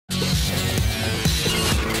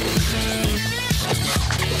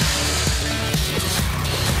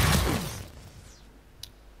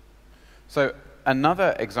So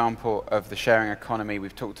another example of the sharing economy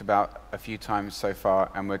we've talked about a few times so far,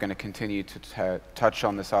 and we're going to continue to touch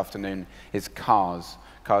on this afternoon, is cars.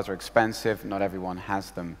 Cars are expensive. Not everyone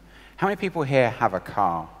has them. How many people here have a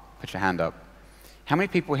car? Put your hand up. How many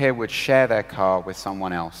people here would share their car with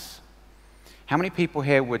someone else? How many people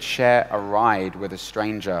here would share a ride with a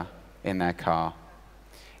stranger in their car?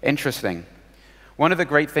 Interesting. One of the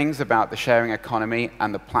great things about the sharing economy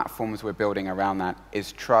and the platforms we're building around that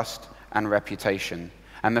is trust and reputation,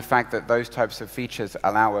 and the fact that those types of features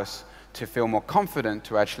allow us to feel more confident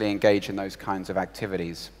to actually engage in those kinds of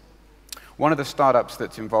activities. One of the startups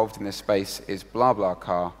that's involved in this space is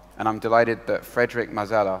BlaBlaCar, and I'm delighted that Frédéric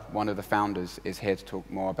Mazzella, one of the founders, is here to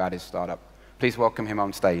talk more about his startup. Please welcome him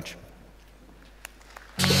on stage.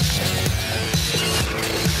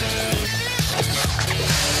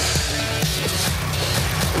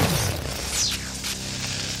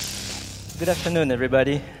 Good afternoon,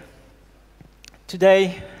 everybody.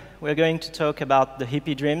 Today, we're going to talk about the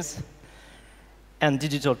hippie dreams and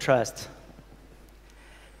digital trust.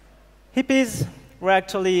 Hippies were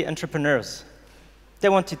actually entrepreneurs. They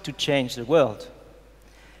wanted to change the world.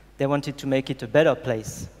 They wanted to make it a better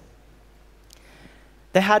place.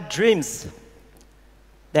 They had dreams.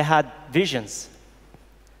 They had visions.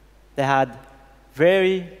 They had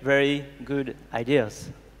very, very good ideas.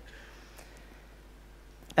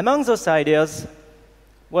 Among those ideas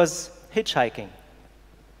was hitchhiking.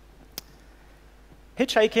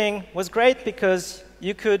 Hitchhiking was great because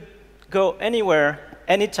you could go anywhere,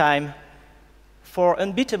 anytime, for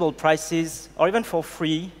unbeatable prices, or even for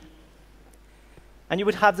free, and you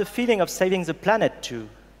would have the feeling of saving the planet too.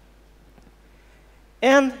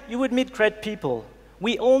 And you would meet great people.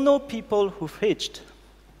 We all know people who've hitched.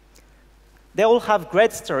 They all have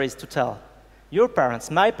great stories to tell. Your parents,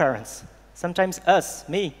 my parents, sometimes us,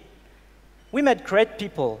 me. We met great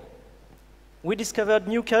people. We discovered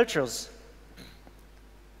new cultures.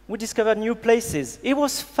 We discovered new places. It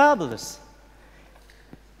was fabulous.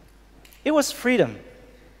 It was freedom.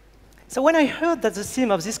 So when I heard that the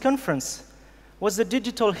theme of this conference was the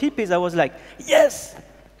digital hippies, I was like, yes,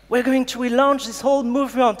 we're going to relaunch this whole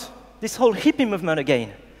movement, this whole hippie movement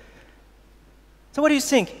again. So what do you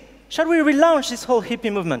think? Shall we relaunch this whole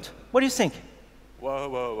hippie movement? What do you think? Whoa,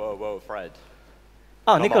 whoa, whoa, whoa, Fred.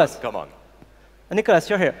 Oh, Nicolas. Come on. Nicolas,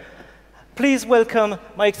 you're here. Please welcome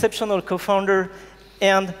my exceptional co-founder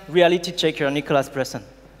and reality checker, Nicolas Brusson.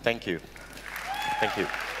 Thank you. Thank you.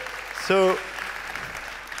 So,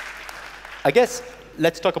 I guess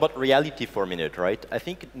let's talk about reality for a minute, right? I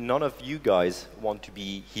think none of you guys want to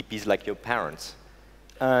be hippies like your parents.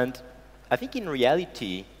 And I think in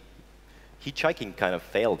reality, hitchhiking kind of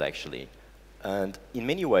failed, actually. And in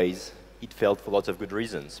many ways, it failed for lots of good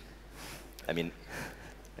reasons. I mean,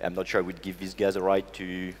 I'm not sure I would give these guys a ride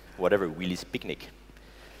to whatever, Willy's Picnic.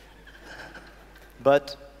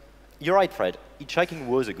 But you're right, Fred. Hitchhiking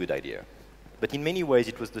was a good idea. But in many ways,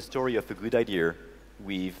 it was the story of a good idea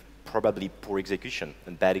with probably poor execution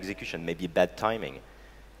and bad execution, maybe bad timing.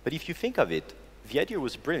 But if you think of it, the idea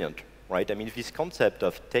was brilliant, right? I mean, this concept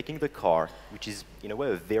of taking the car, which is, in a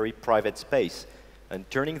way, a very private space, and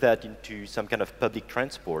turning that into some kind of public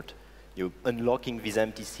transport, unlocking these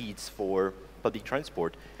empty seats for public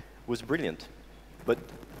transport, was brilliant. But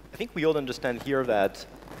I think we all understand here that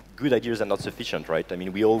good ideas are not sufficient, right? I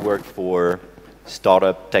mean, we all work for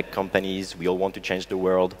startup tech companies. We all want to change the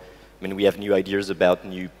world. I mean, we have new ideas about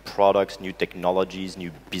new products, new technologies,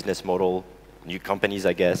 new business model, new companies,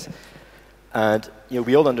 I guess. And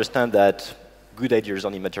we all understand that good ideas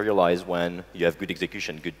only materialize when you have good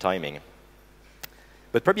execution, good timing.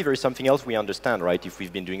 But probably there is something else we understand, right, if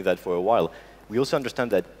we've been doing that for a while. We also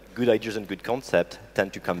understand that good ideas and good concepts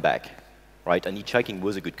tend to come back, right? And hitchhiking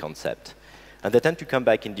was a good concept. And they tend to come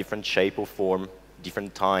back in different shape or form,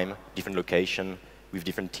 different time, different location, with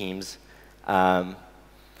different teams. Hitchhiking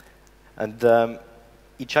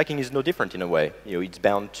is no different in a way. It's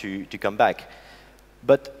bound to come back.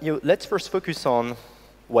 But let's first focus on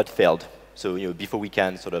what failed. So before we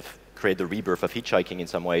can sort of create the rebirth of hitchhiking in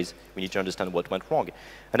some ways, we need to understand what went wrong.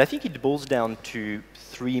 And I think it boils down to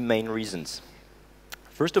three main reasons.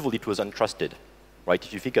 First of all, it was untrusted, right?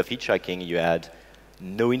 If you think of hitchhiking, you had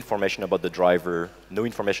no information about the driver, no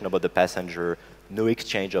information about the passenger, no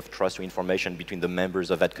exchange of trust or information between the members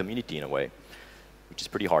of that community in a way, which is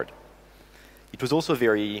pretty hard. It was also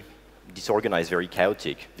very disorganized, very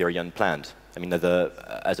chaotic, very unplanned. I mean,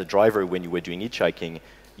 as a driver, when you were doing hitchhiking,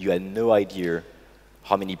 you had no idea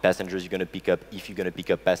how many passengers you're going to pick up, if you're going to pick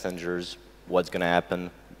up passengers, what's going to happen.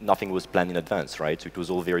 Nothing was planned in advance, right? So it was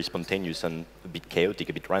all very spontaneous and a bit chaotic,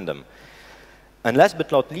 a bit random. And last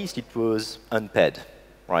but not least, it was unpaid,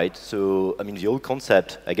 right? So, I mean, the old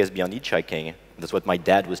concept, I guess, beyond hitchhiking, that's what my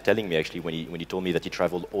dad was telling me, actually, when he told me that he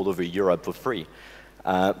traveled all over Europe for free.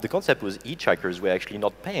 The concept was hitchhikers were actually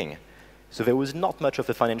not paying. So there was not much of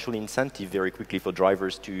a financial incentive very quickly for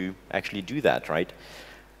drivers to actually do that, right?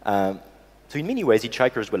 So in many ways,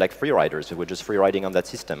 hitchhikers were like free riders. They were just free riding on that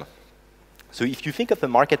system. So if you think of a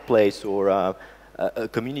marketplace or a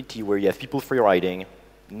community where you have people free riding,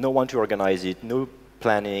 no one to organize it, no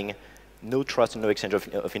planning, no trust and no exchange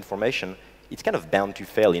of information, it's kind of bound to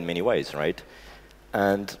fail in many ways, right?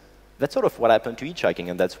 And that's sort of what happened to hitchhiking,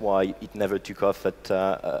 and that's why it never took off at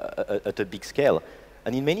a big scale.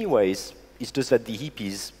 And in many ways, it's just that the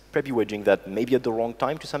hippies probably were doing that maybe at the wrong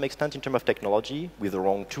time to some extent in terms of technology, with the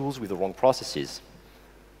wrong tools, with the wrong processes.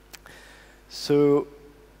 So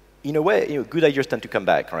in a way, good ideas tend to come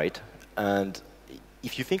back, right? And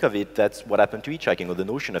if you think of it, that's what happened to hitchhiking, or the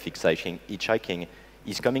notion of hitchhiking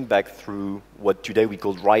is coming back through what today we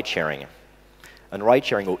call ride-sharing. And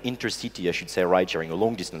ride-sharing, or intercity, I should say, ride-sharing, or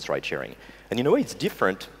long-distance ride-sharing. And in a way, it's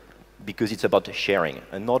different because it's about sharing,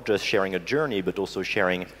 and not just sharing a journey, but also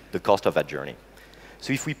sharing the cost of that journey.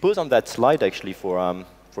 So if we pause on that slide, actually, for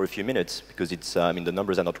a few minutes, because it's, I mean, the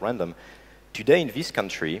numbers are not random. Today in this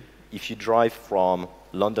country, if you drive from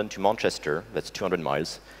London to Manchester, that's 200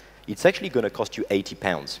 miles, it's actually going to cost you 80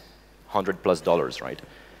 pounds, $100+, right?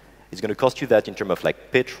 It's going to cost you that in terms of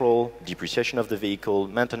like petrol, depreciation of the vehicle,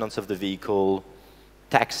 maintenance of the vehicle,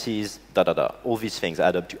 taxis, all these things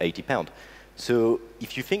add up to 80 pounds. So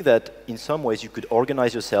if you think that in some ways you could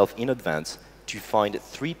organize yourself in advance to find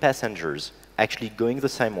 3 passengers actually going the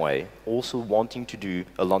same way, also wanting to do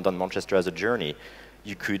a London-Manchester as a journey,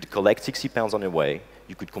 you could collect 60 pounds on the way,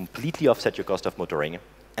 you could completely offset your cost of motoring,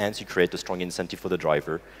 and you create a strong incentive for the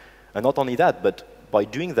driver. And not only that, but by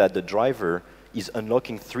doing that, the driver is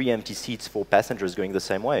unlocking 3 empty seats for passengers going the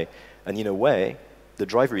same way. And in a way, the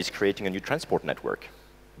driver is creating a new transport network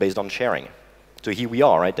based on sharing. So here we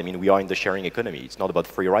are, right? I mean, we are in the sharing economy. It's not about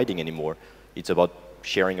free riding anymore. It's about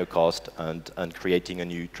sharing a cost and creating a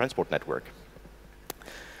new transport network.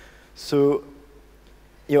 So,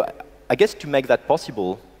 I guess to make that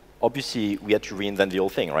possible, obviously, we had to reinvent the whole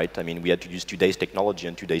thing, right? I mean, we had to use today's technology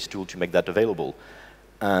and today's tool to make that available.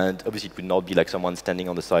 And obviously, it would not be like someone standing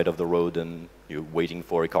on the side of the road and waiting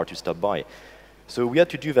for a car to stop by. So we had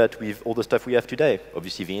to do that with all the stuff we have today.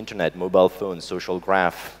 Obviously, the internet, mobile phones, social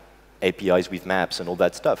graph, APIs with maps, and all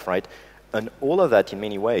that stuff, right? And all of that, in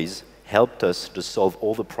many ways, helped us to solve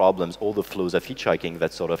all the problems, all the flaws of hitchhiking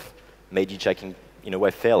that sort of made hitchhiking, in a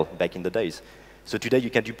way, fail back in the days. So today, you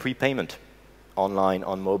can do prepayment online,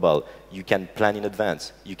 on mobile. You can plan in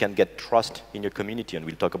advance. You can get trust in your community, and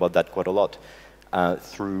we'll talk about that quite a lot,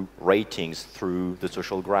 through ratings, through the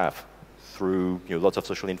social graph, through lots of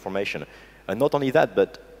social information. And not only that,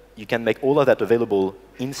 but you can make all of that available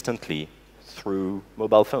instantly through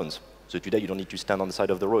mobile phones. So today, you don't need to stand on the side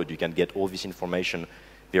of the road. You can get all this information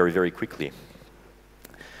very, very quickly.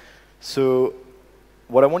 So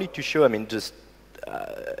what I wanted to show, I mean, just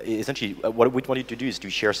essentially, what we wanted to do is to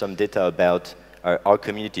share some data about our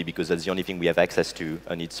community, because that's the only thing we have access to,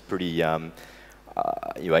 and it's pretty, I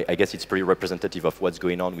guess it's pretty representative of what's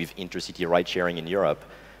going on with intercity ride-sharing in Europe.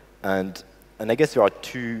 And I guess there are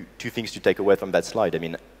two things to take away from that slide. I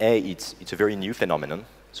mean, A, it's a very new phenomenon.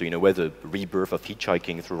 So in a way, the rebirth of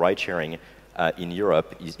hitchhiking through ride-sharing in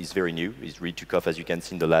Europe is very new. It's really took off, as you can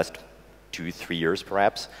see, in the last 2-3 years,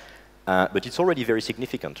 perhaps. But it's already very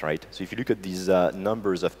significant, right? So if you look at these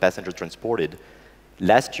numbers of passengers transported,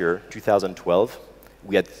 last year, 2012,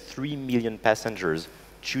 we had 3 million passengers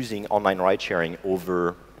choosing online ride-sharing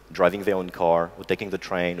over driving their own car, or taking the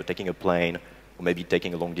train, or taking a plane, or maybe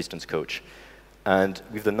taking a long-distance coach. And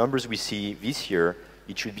with the numbers we see this year,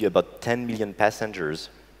 it should be about 10 million passengers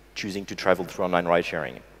choosing to travel through online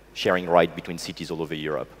ride-sharing, sharing ride between cities all over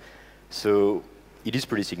Europe. So it is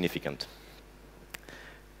pretty significant.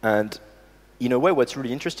 And in a way, what's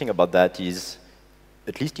really interesting about that is,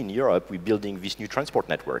 at least in Europe, we're building this new transport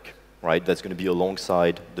network, right? That's going to be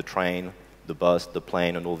alongside the train, the bus, the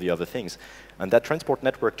plane, and all the other things. And that transport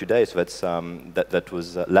network today, so that's, that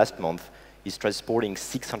was last month, is transporting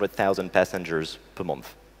 600,000 passengers per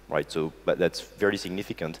month, right? So that's very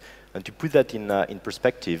significant. And to put that in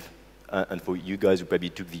perspective, and for you guys who probably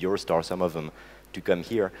took the Eurostar, some of them, to come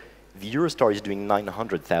here, the Eurostar is doing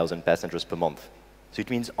 900,000 passengers per month. So it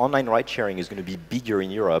means online ride-sharing is going to be bigger in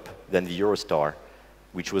Europe than the Eurostar,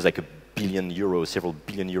 which was like €1 billion, several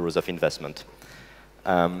billion euros of investment.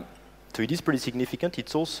 So it is pretty significant.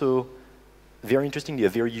 It's also, very interestingly, a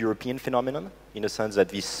very European phenomenon, in a sense that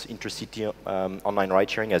this intercity online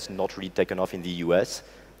ride-sharing has not really taken off in the US.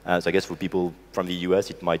 So I guess for people from the US,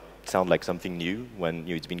 it might sound like something new when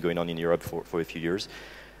it's been going on in Europe for a few years.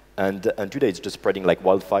 And today it's just spreading like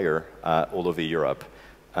wildfire all over Europe.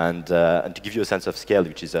 And to give you a sense of scale,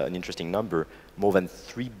 which is an interesting number, more than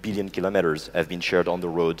 3 billion kilometers have been shared on the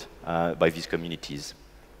road by these communities.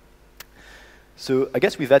 So I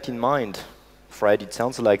guess with that in mind, Fred, it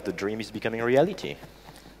sounds like the dream is becoming a reality.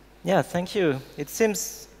 Yeah, thank you. It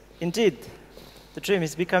seems, indeed, the dream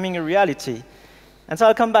is becoming a reality. And so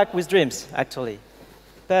I'll come back with dreams, actually.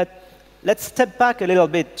 But let's step back a little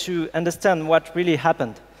bit to understand what really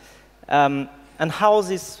happened and how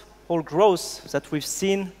this whole growth that we've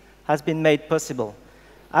seen has been made possible.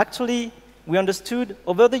 Actually, we understood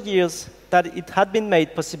over the years that it had been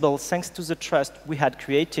made possible thanks to the trust we had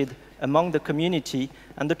created among the community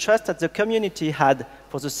and the trust that the community had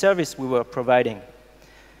for the service we were providing.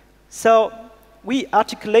 So we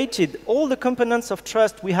articulated all the components of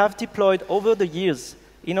trust we have deployed over the years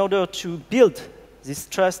in order to build this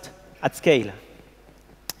trust at scale.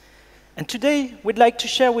 And today, we'd like to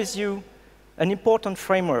share with you an important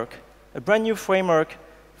framework, a brand new framework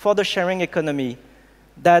for the sharing economy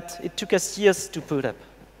that it took us years to put up.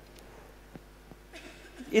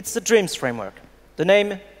 It's the DREAMS framework. The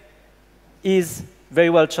name is very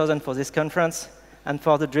well chosen for this conference and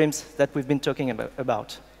for the dreams that we've been talking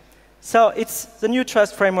about. So it's the new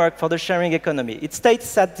trust framework for the sharing economy. It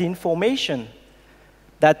states that the information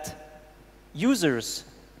that users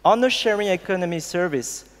on the sharing economy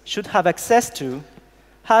service should have access to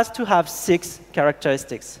has to have 6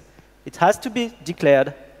 characteristics. It has to be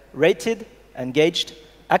declared, rated, engaged,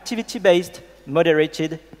 activity-based,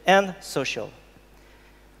 moderated, and social.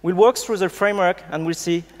 We'll work through the framework and we'll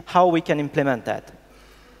see how we can implement that.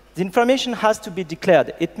 The information has to be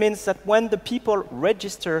declared. It means that when the people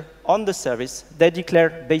register on the service, they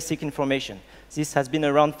declare basic information. This has been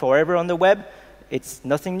around forever on the web. It's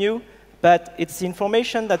nothing new, but it's the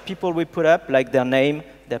information that people will put up, like their name,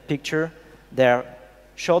 their picture, their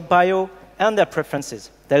short bio, and their preferences.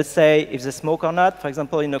 They'll say if they smoke or not, for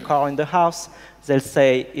example, in a car or in the house. They'll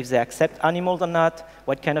say if they accept animals or not,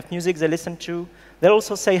 what kind of music they listen to. They'll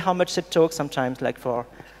also say how much they talk sometimes, like for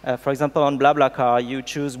example, on BlaBlaCar, you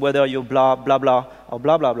choose whether you're blah, blah, blah, or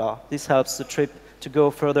blah, blah, blah. This helps the trip to go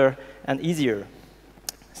further and easier.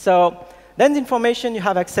 So then the information you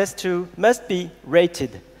have access to must be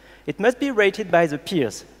rated. It must be rated by the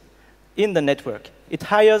peers in the network. It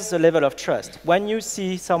hires the level of trust. When you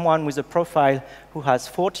see someone with a profile who has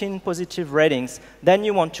 14 positive ratings, then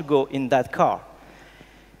you want to go in that car.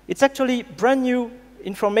 It's actually brand new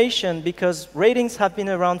information because ratings have been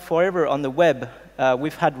around forever on the web.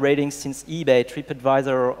 We've had ratings since eBay,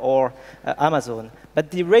 TripAdvisor, or Amazon.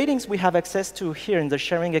 But the ratings we have access to here in the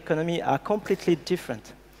sharing economy are completely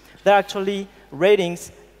different. They're actually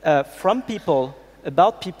ratings from people,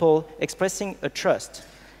 about people expressing a trust.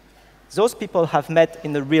 Those people have met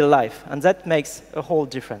in the real life, and that makes a whole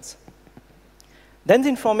difference. Then the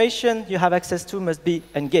information you have access to must be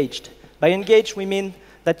engaged. By engaged, we mean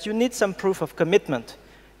that you need some proof of commitment.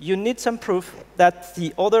 You need some proof that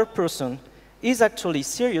the other person is actually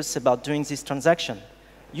serious about doing this transaction.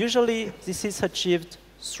 Usually, this is achieved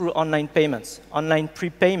through online payments, online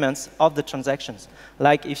prepayments of the transactions.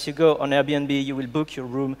 Like if you go on Airbnb, you will book your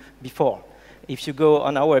room before. If you go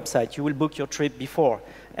on our website, you will book your trip before.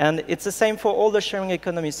 And it's the same for all the sharing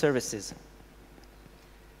economy services.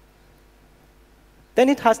 Then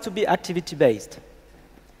it has to be activity-based.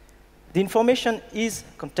 The information is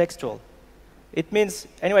contextual. It means,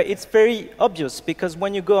 anyway, it's very obvious because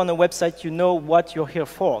when you go on a website, you know what you're here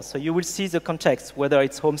for. So you will see the context, whether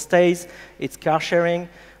it's homestays, it's car sharing,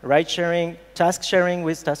 ride sharing, task sharing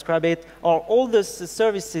with TaskRabbit, or all the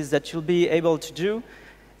services that you'll be able to do.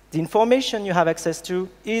 The information you have access to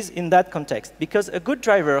is in that context, because a good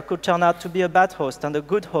driver could turn out to be a bad host, and a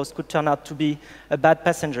good host could turn out to be a bad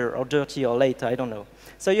passenger, or dirty, or late, I don't know.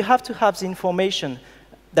 So you have to have the information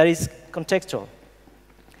that is contextual.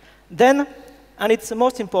 Then, and it's the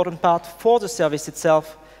most important part for the service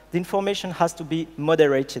itself, the information has to be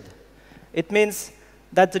moderated. It means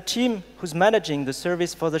that the team who's managing the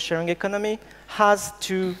service for the sharing economy has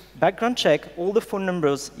to background check all the phone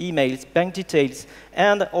numbers, emails, bank details,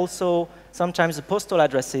 and also sometimes the postal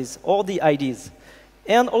addresses or the IDs.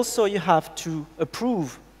 And also you have to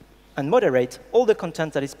approve and moderate all the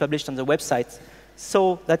content that is published on the website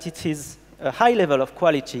so that it is a high level of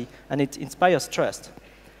quality and it inspires trust.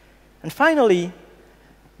 And finally,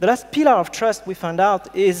 the last pillar of trust we found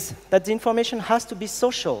out is that the information has to be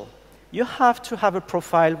social. You have to have a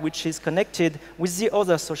profile which is connected with the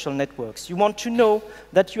other social networks. You want to know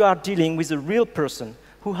that you are dealing with a real person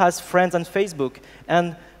who has friends on Facebook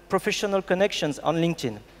and professional connections on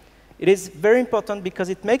LinkedIn. It is very important because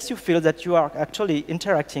it makes you feel that you are actually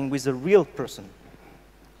interacting with a real person.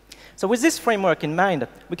 So with this framework in mind,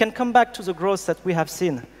 we can come back to the growth that we have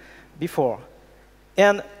seen before.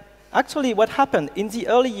 And actually, what happened in the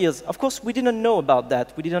early years, of course, we didn't know about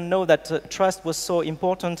that. We didn't know that trust was so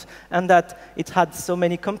important and that it had so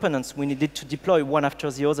many components we needed to deploy one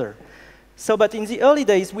after the other. So, but in the early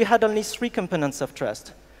days, we had only 3 components of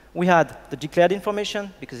trust. We had the declared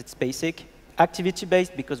information, because it's basic,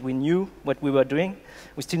 activity-based, because we knew what we were doing.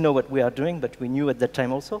 We still know what we are doing, but we knew at that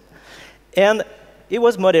time also. And it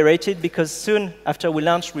was moderated, because soon after we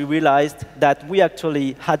launched, we realized that we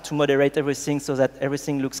actually had to moderate everything so that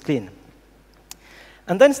everything looks clean.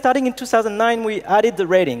 And then starting in 2009, we added the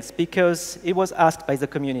ratings, because it was asked by the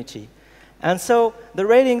community. And so the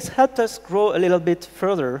ratings helped us grow a little bit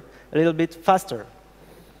further, a little bit faster.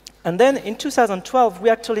 And then in 2012, we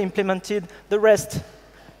actually implemented the rest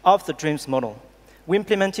of the Dreams model. We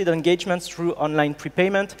implemented engagements through online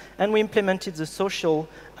prepayment, and we implemented the social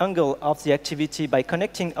angle of the activity by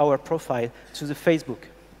connecting our profile to the Facebook.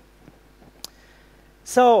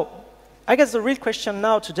 So I guess the real question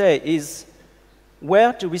now today is,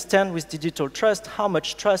 where do we stand with digital trust? How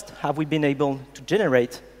much trust have we been able to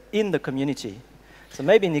generate in the community? So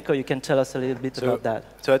maybe, Nico, you can tell us a little bit about that.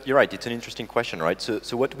 So you're right, it's an interesting question, right?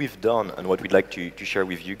 So what we've done and what we'd like to share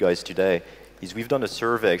with you guys today is we've done a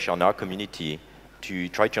survey actually on our community to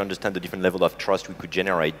try to understand the different level of trust we could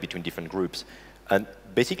generate between different groups. And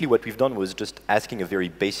basically what we've done was just asking a very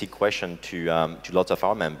basic question to lots of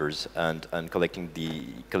our members and collecting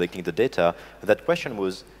the data. That question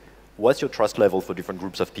was, what's your trust level for different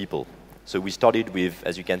groups of people? So we started with,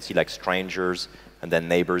 as you can see, like strangers, and then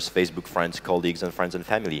neighbors, Facebook friends, colleagues, and friends and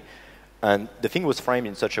family. And the thing was framed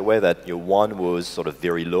in such a way that 1 was sort of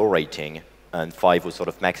very low rating, and 5 was sort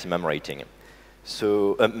of maximum rating.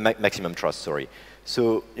 So maximum trust, sorry.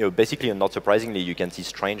 So basically, and not surprisingly, you can see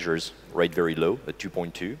strangers rate very low at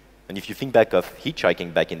 2.2. And if you think back of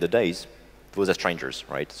hitchhiking back in the days, those are strangers,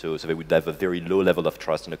 right? So they would have a very low level of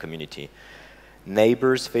trust in the community.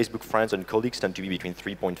 Neighbors, Facebook friends, and colleagues tend to be between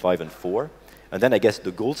 3.5 and 4. And then I guess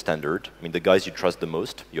the gold standard, I mean the guys you trust the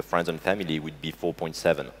most, your friends and family, would be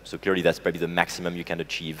 4.7. So clearly that's probably the maximum you can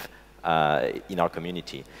achieve in our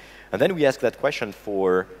community. And then we asked that question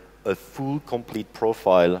for a full, complete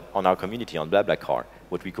profile on our community, on BlaBlaCar,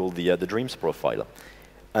 what we call the Dreams profile.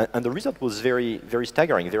 And the result was very, very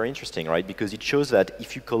staggering, very interesting, right? Because it shows that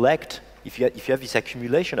if you collect, if you have this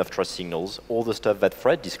accumulation of trust signals, all the stuff that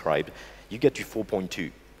Fred described, you get to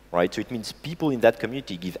 4.2. Right? So it means people in that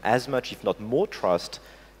community give as much, if not more, trust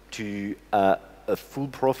to a full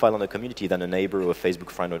profile on a community than a neighbor or a Facebook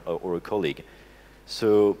friend or a colleague.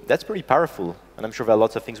 So that's pretty powerful, and I'm sure there are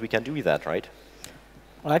lots of things we can do with that, right?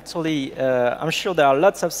 Well, actually, I'm sure there are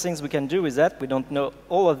lots of things we can do with that. We don't know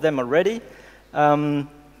all of them already.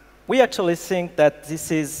 We actually think that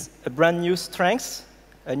this is a brand new strength,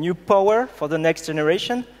 a new power for the next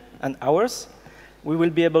generation and ours. We will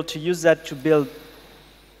be able to use that to build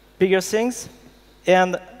bigger things.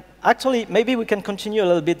 And actually, maybe we can continue a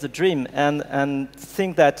little bit the dream and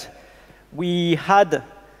think that we had,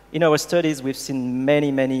 in our studies, we've seen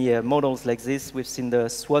many, many models like this. We've seen the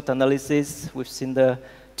SWOT analysis. We've seen the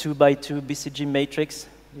 2x2 BCG matrix.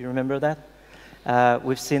 You remember that?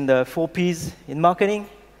 We've seen the 4 Ps in marketing.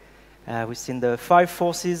 We've seen the 5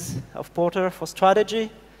 forces of Porter for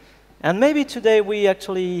strategy. And maybe today we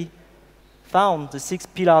actually found the 6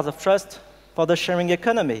 pillars of trust for the sharing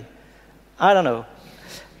economy. I don't know.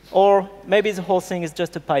 Or maybe the whole thing is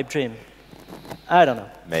just a pipe dream. I don't know.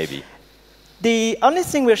 Maybe. The only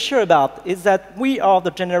thing we're sure about is that we are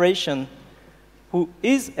the generation who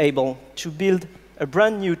is able to build a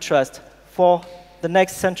brand new trust for the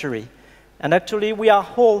next century. And actually, we are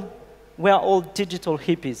all digital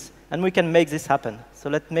hippies, and we can make this happen. So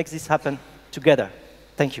let's make this happen together.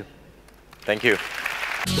 Thank you. Thank you.